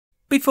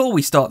Before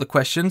we start the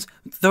questions,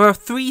 there are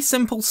 3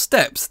 simple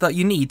steps that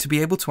you need to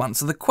be able to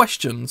answer the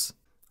questions.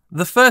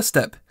 The first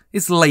step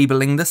is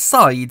labelling the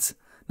sides.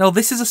 Now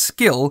this is a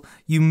skill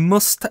you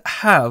must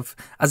have,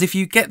 as if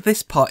you get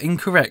this part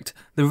incorrect,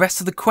 the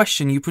rest of the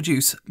question you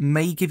produce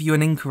may give you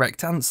an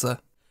incorrect answer.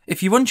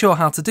 If you're unsure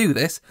how to do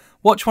this,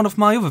 watch one of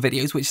my other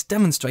videos which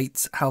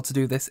demonstrates how to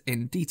do this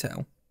in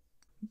detail.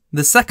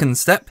 The second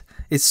step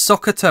is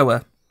SOHCAH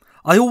TOA.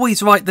 I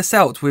always write this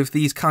out with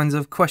these kinds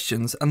of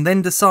questions and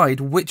then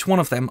decide which one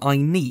of them I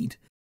need.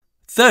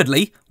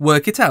 Thirdly,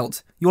 work it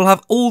out. You'll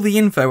have all the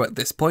info at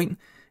this point.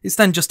 It's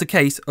then just a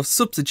case of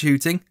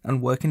substituting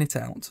and working it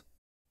out.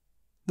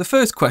 The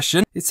first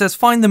question, it says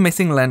find the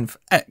missing length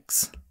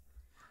x.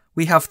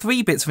 We have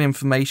 3 bits of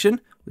information,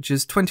 which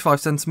is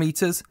 25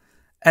 centimeters,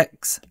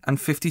 x and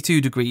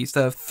 52 degrees.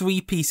 There are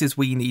 3 pieces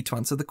we need to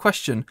answer the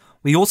question.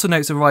 We also know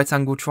it's a right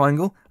angle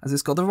triangle as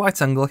it's got the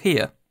right angle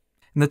here.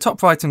 In the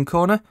top right hand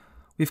corner,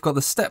 we've got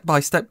the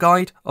step-by-step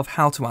guide of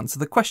how to answer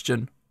the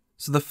question.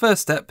 So the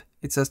first step,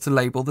 it says to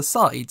label the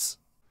sides.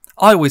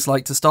 I always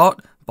like to start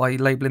by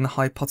labelling the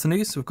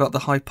hypotenuse. So we've got the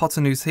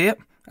hypotenuse here,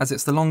 as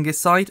it's the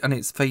longest side and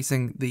it's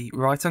facing the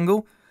right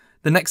angle.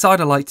 The next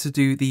side I like to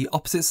do the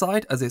opposite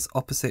side, as it's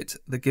opposite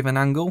the given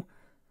angle.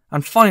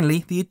 And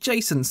finally, the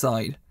adjacent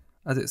side,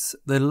 as it's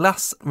the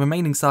last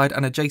remaining side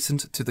and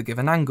adjacent to the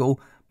given angle,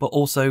 but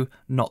also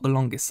not the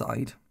longest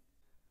side.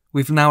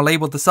 We've now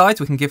labelled the sides,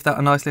 we can give that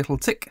a nice little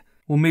tick.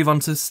 We'll move on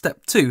to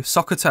step 2,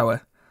 SOHCAH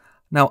TOA.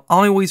 Now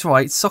I always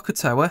write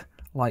SOHCAH TOA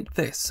like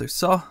this, so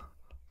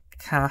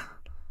SOHCAH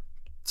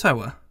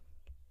TOA.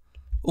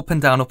 Up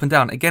and down, up and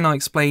down. Again, I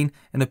explain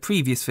in a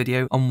previous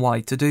video on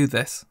why to do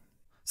this.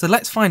 So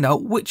let's find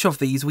out which of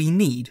these we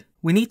need.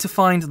 We need to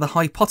find the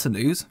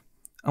hypotenuse,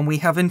 and we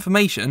have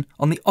information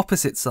on the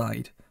opposite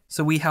side.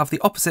 So we have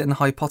the opposite and the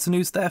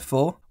hypotenuse,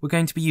 therefore we're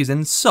going to be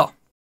using SO.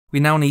 We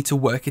now need to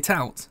work it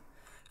out.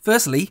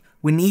 Firstly,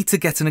 we need to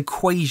get an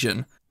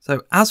equation.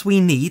 So as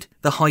we need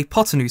the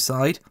hypotenuse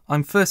side,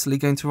 I'm firstly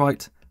going to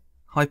write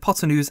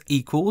hypotenuse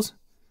equals.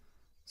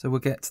 So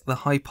we'll get the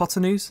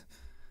hypotenuse,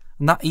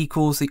 and that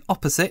equals the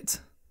opposite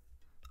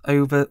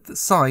over the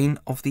sine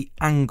of the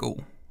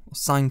angle, or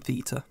sine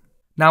theta.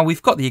 Now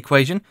we've got the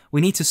equation, we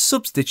need to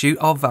substitute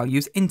our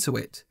values into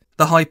it.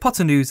 The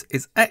hypotenuse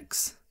is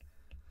x,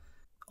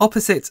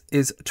 opposite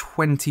is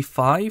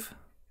 25,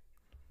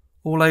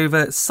 all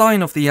over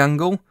sine of the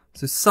angle,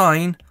 so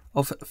sine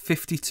of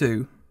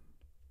 52.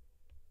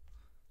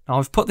 Now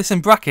I've put this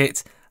in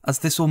brackets as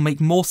this will make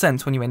more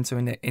sense when you enter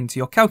it into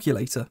your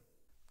calculator.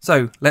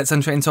 So let's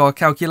enter it into our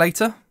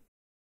calculator.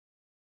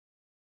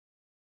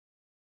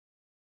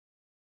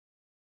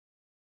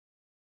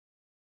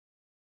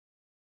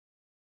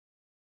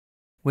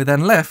 We're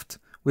then left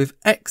with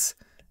x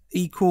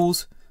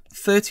equals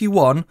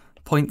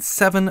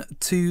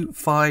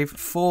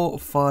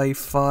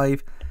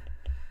 31.725455,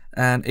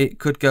 and it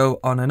could go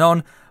on and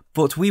on,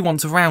 but we want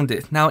to round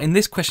it. Now in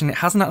this question it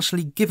hasn't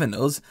actually given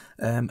us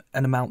an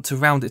amount to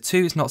round it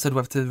to. It's not said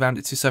whether to round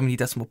it to so many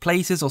decimal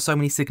places or so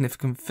many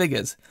significant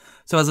figures.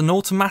 So as an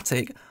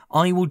automatic,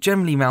 I will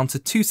generally round to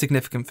 2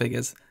 significant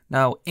figures.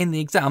 Now in the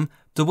exam,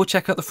 double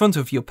check at the front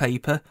of your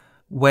paper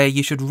where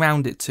you should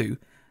round it to.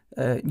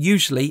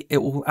 Usually it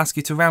will ask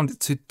you to round it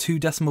to 2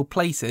 decimal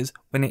places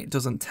when it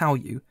doesn't tell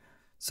you.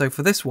 So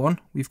for this one,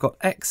 we've got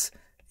x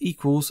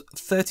equals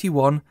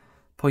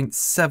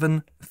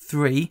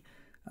 31.73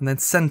 and then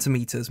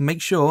centimetres.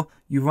 Make sure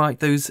you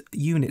write those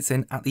units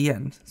in at the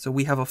end. So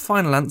we have a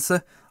final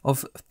answer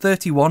of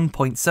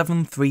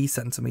 31.73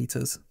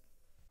 centimetres.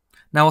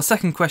 Now our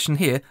second question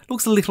here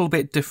looks a little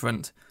bit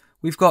different.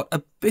 We've got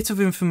a bit of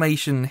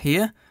information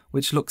here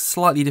which looks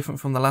slightly different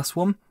from the last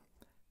one.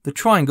 The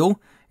triangle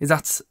is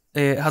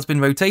it has been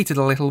rotated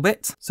a little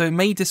bit, so it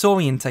may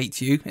disorientate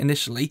you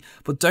initially,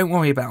 but don't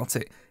worry about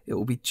it. It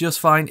will be just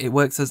fine. It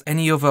works as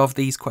any other of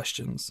these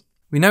questions.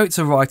 We know it's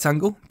a right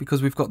angle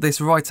because we've got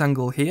this right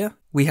angle here.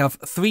 We have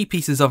 3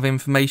 pieces of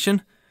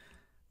information: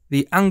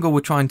 the angle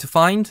we're trying to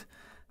find,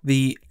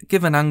 the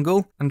given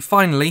angle, and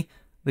finally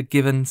the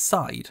given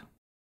side.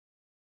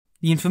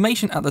 The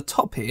information at the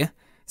top here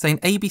saying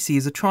ABC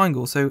is a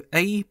triangle, so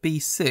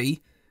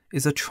ABC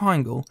is a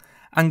triangle.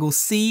 Angle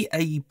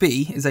CAB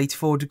is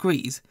 84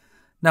 degrees.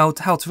 Now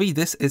how to read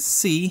this is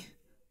CAB.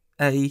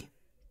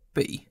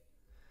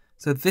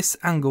 So this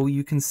angle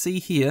you can see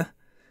here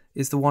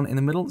is the one in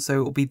the middle, so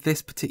it will be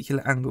this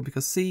particular angle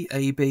because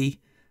CAB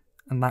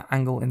and that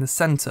angle in the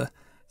centre.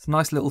 It's a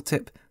nice little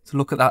tip to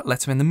look at that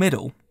letter in the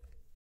middle.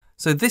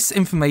 So this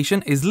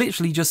information is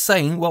literally just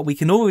saying what we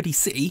can already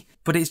see,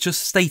 but it's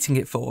just stating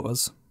it for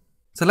us.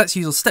 So let's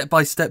use a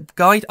step-by-step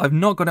guide. I've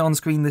not got it on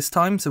screen this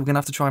time, so we're going to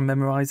have to try and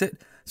memorise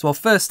it. So our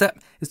first step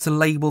is to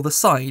label the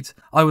sides.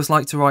 I always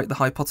like to write the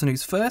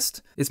hypotenuse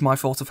first. It's my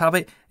fault of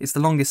habit. It's the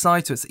longest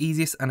side, so it's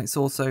easiest, and it's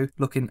also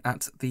looking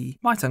at the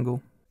right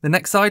angle. The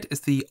next side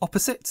is the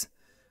opposite,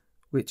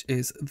 which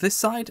is this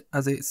side,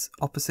 as it's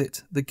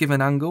opposite the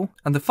given angle.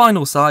 And the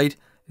final side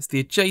is the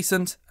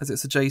adjacent, as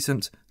it's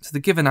adjacent to the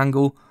given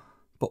angle,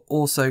 but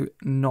also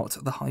not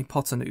the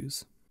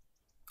hypotenuse.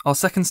 Our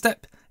second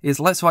step is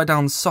let's write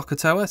down SOH CAH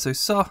TOA. So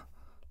SOH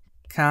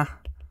CAH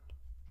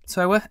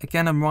TOA.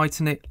 Again, I'm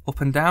writing it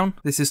up and down.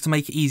 This is to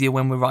make it easier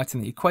when we're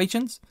writing the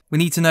equations. We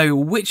need to know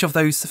which of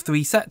those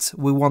three sets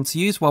we want to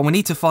use. Well, we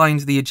need to find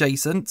the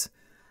adjacent,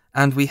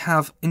 and we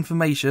have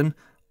information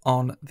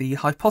on the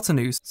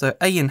hypotenuse. So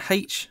A and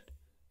H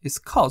is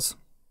cos.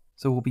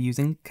 So we'll be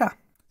using CAH.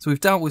 So we've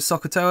dealt with SOH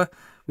CAH TOA.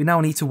 We now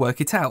need to work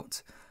it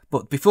out.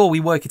 But before we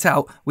work it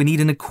out, we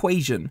need an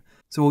equation.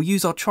 So we'll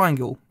use our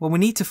triangle. Well, we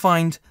need to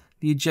find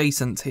the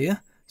adjacent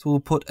here. So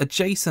we'll put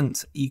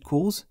adjacent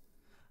equals,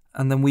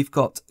 and then we've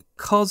got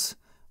cos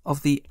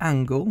of the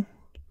angle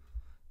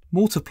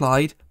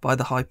multiplied by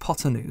the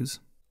hypotenuse.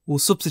 We'll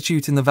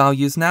substitute in the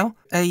values now.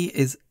 A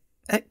is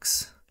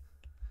x,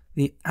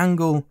 the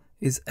angle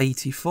is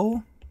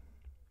 84,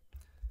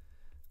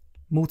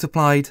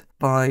 multiplied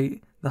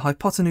by the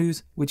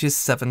hypotenuse, which is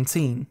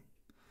 17.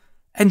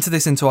 Enter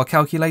this into our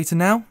calculator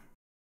now.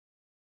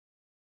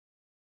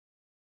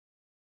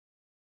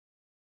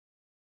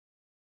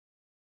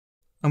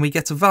 And we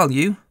get a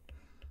value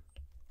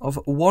of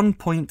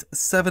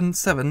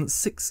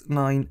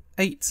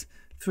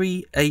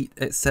 1.776983,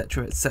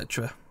 etc,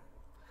 etc.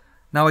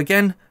 Now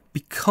again,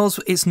 because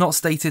it's not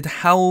stated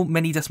how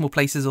many decimal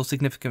places or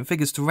significant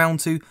figures to round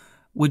to,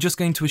 we're just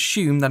going to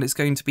assume that it's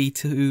going to be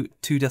two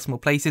decimal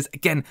places.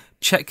 Again,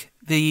 check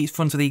the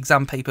front of the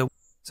exam paper.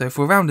 So if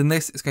we're rounding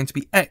this, it's going to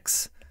be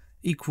x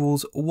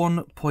equals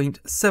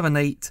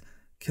 1.78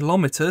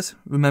 kilometers.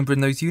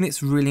 Remembering those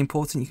units, really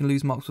important. You can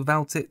lose marks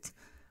without it.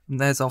 And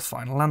there's our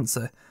final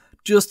answer.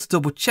 Just to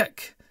double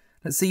check,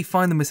 let's see,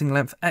 find the missing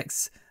length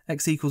x.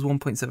 X equals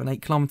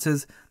 1.78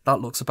 kilometers.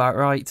 That looks about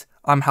right.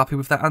 I'm happy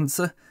with that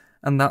answer.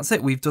 And that's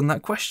it, we've done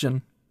that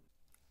question.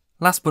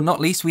 Last but not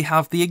least, we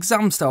have the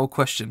exam style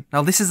question.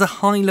 Now this is a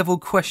high level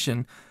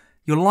question.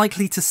 You're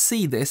likely to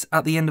see this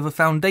at the end of a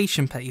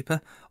foundation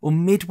paper or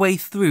midway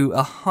through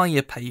a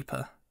higher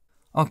paper.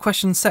 Our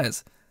question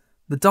says,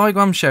 the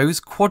diagram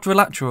shows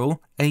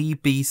quadrilateral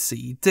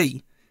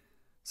ABCD.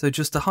 So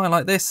just to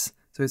highlight this,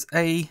 so it's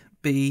A,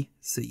 B,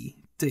 C,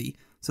 D.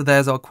 So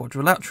there's our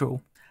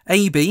quadrilateral.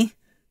 AB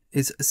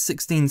is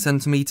 16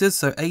 centimeters,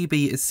 so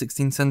AB is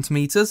 16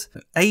 centimeters.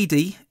 AD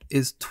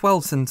is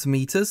 12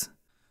 centimeters.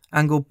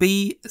 Angle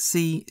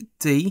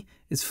BCD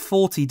is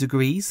 40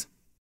 degrees.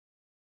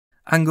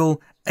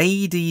 Angle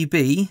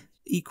ADB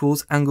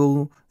equals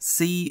angle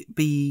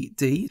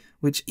CBD,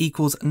 which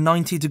equals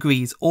 90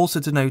 degrees, also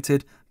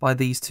denoted by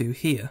these two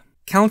here.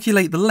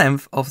 Calculate the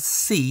length of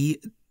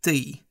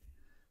CD.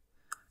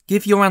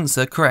 Give your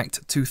answer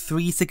correct to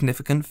 3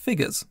 significant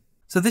figures.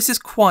 So this is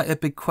quite a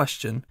big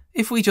question.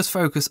 If we just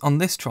focus on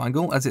this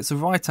triangle, as it's a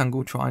right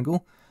angle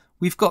triangle,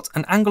 we've got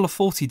an angle of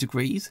 40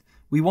 degrees.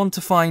 We want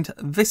to find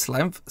this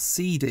length,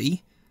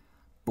 CD,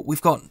 but we've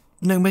got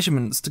no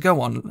measurements to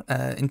go on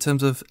in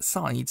terms of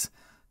sides.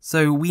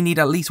 So we need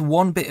at least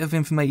one bit of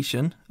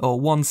information, or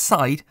one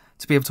side,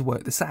 to be able to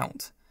work this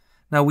out.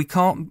 Now we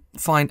can't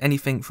find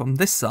anything from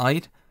this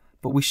side,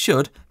 but we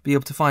should be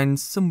able to find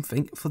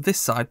something for this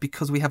side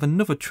because we have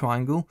another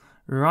triangle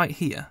right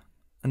here.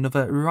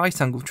 Another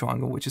right angle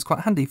triangle, which is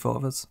quite handy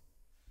for us.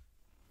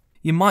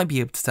 You might be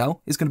able to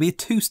tell it's going to be a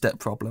 2-step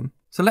problem.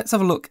 So let's have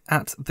a look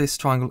at this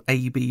triangle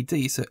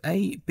ABD. So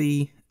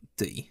ABD.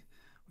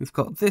 We've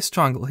got this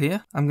triangle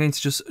here. I'm going to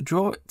just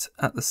draw it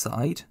at the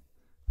side.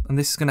 And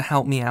this is going to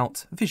help me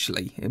out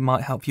visually. It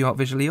might help you out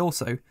visually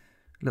also.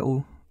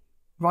 Little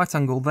right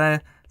angle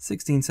there,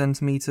 16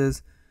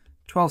 centimeters,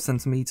 12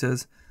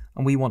 centimeters.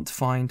 And we want to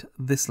find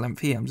this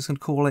length here. I'm just going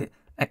to call it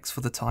X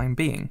for the time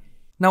being.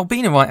 Now,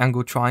 being a right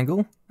angled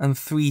triangle and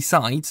 3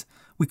 sides,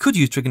 we could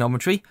use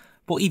trigonometry,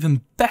 but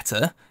even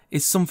better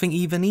is something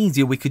even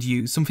easier we could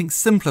use, something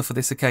simpler for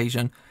this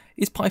occasion,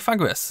 is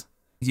Pythagoras.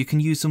 You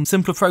can use some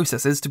simpler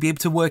processes to be able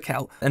to work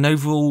out an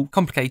overall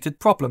complicated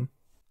problem.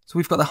 So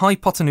we've got the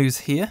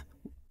hypotenuse here,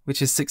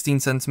 which is 16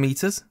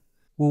 centimeters.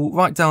 We'll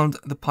write down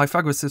the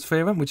Pythagoras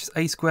theorem, which is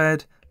a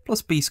squared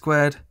plus b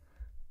squared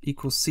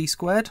equals c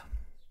squared.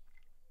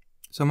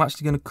 So I'm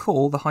actually going to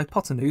call the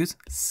hypotenuse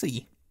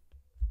C.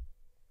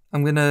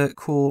 I'm going to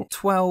call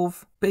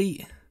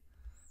 12b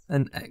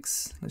and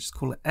x. Let's just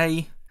call it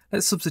A.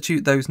 Let's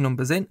substitute those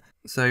numbers in.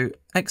 So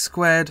x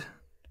squared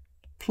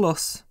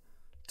plus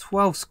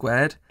 12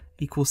 squared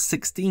equals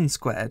 16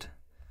 squared.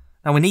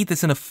 Now we need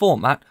this in a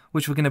format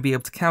which we're going to be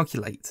able to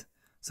calculate.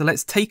 So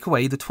let's take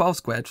away the 12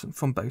 squared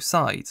from both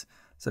sides.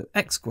 So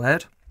x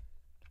squared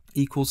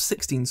equals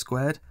 16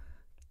 squared.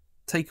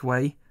 Take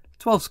away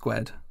 12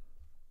 squared.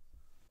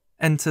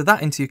 Enter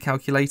that into your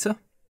calculator.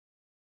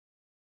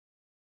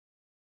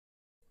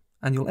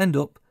 And you'll end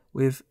up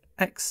with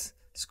x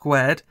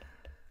squared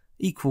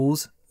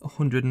equals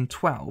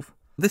 112.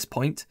 At this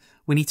point,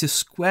 we need to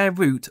square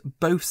root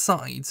both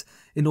sides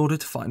in order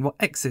to find what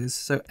x is.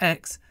 So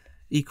x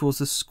equals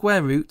the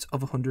square root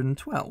of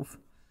 112.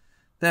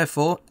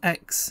 Therefore,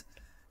 x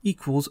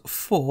equals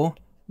 4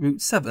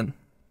 root 7.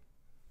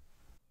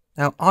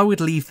 Now, I would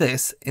leave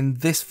this in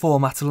this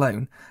format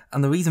alone,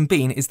 and the reason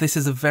being is this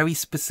is a very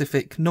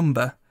specific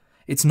number.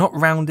 It's not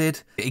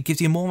rounded, it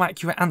gives you a more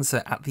accurate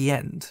answer at the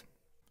end.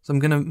 So I'm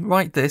going to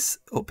write this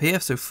up here,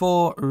 so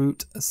 4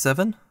 root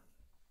 7.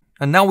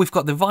 And now we've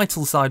got the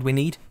vital side we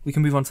need, we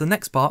can move on to the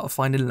next part of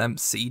finding length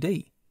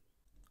CD.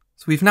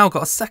 So we've now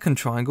got a second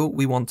triangle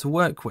we want to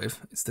work with.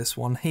 It's this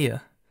one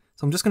here.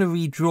 So I'm just going to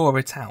redraw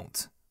it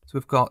out. So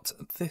we've got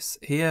this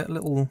here,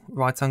 little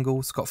right angle.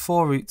 It's got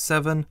 4 root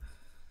 7,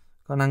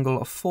 got an angle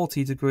of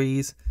 40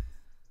 degrees.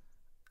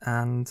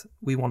 And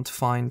we want to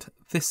find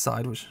this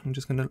side, which I'm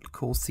just going to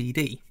call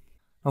CD.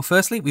 Now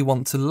firstly, we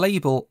want to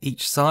label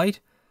each side.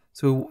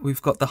 So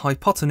we've got the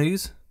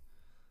hypotenuse,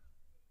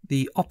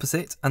 the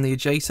opposite and the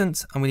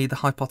adjacent, and we need the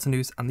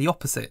hypotenuse and the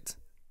opposite.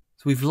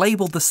 So we've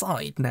labelled the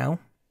side now.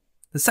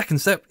 The second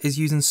step is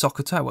using SOH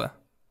CAH TOA.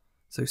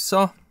 So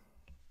SOH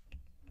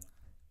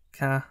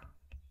CAH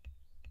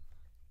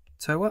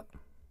TOA.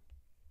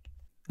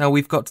 Now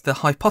we've got the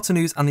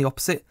hypotenuse and the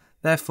opposite,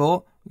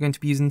 therefore we're going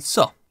to be using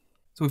SOH.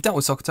 So we've dealt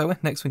with SOH CAH TOA,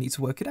 next we need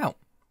to work it out.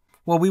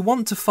 Well, we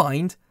want to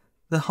find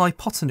the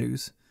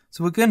hypotenuse.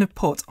 So we're going to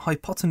put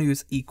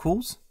hypotenuse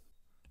equals,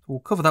 we'll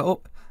cover that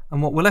up,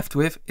 and what we're left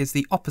with is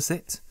the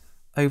opposite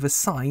over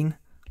sine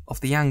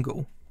of the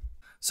angle.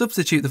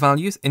 Substitute the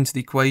values into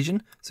the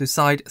equation, so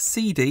side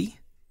CD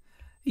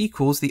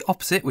equals the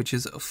opposite, which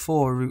is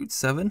 4 root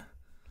 7,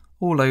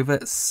 all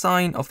over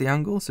sine of the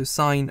angle, so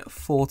sine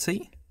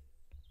 40.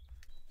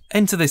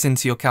 Enter this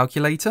into your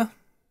calculator.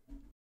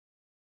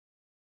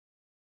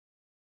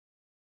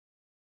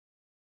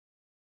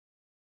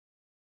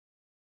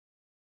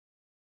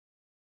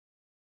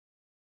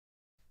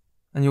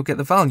 And you'll get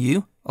the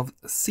value of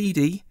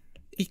CD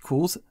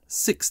equals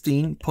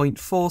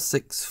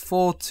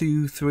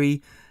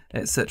 16.46423,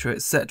 etc,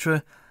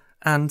 etc.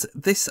 And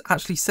this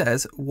actually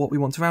says what we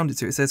want to round it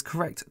to. It says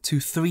correct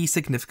to 3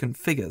 significant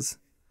figures.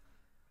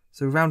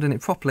 So rounding it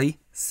properly,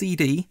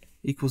 CD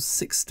equals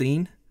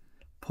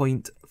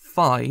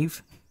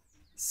 16.5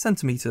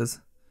 centimetres.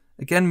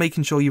 Again,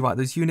 making sure you write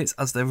those units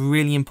as they're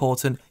really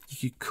important.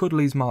 You could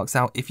lose marks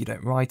out if you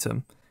don't write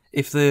them.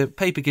 If the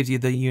paper gives you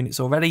the units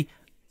already,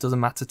 doesn't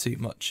matter too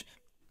much.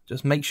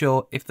 Just make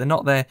sure if they're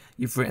not there,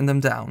 you've written them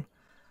down.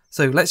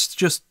 So let's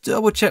just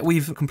double check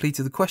we've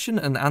completed the question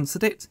and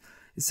answered it.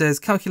 It says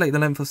calculate the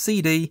length of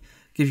CD,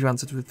 gives you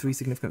answers with 3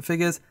 significant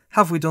figures.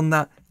 Have we done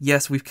that?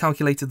 Yes, we've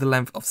calculated the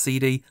length of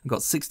CD and got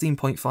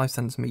 16.5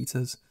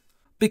 centimetres.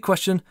 Big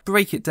question,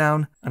 break it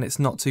down, and it's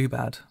not too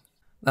bad.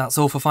 That's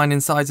all for finding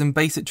sides and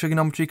basic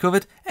trigonometry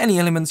covered. Any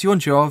elements you're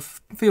unsure of,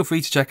 feel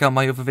free to check out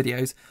my other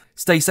videos.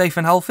 Stay safe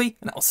and healthy,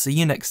 and I'll see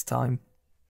you next time.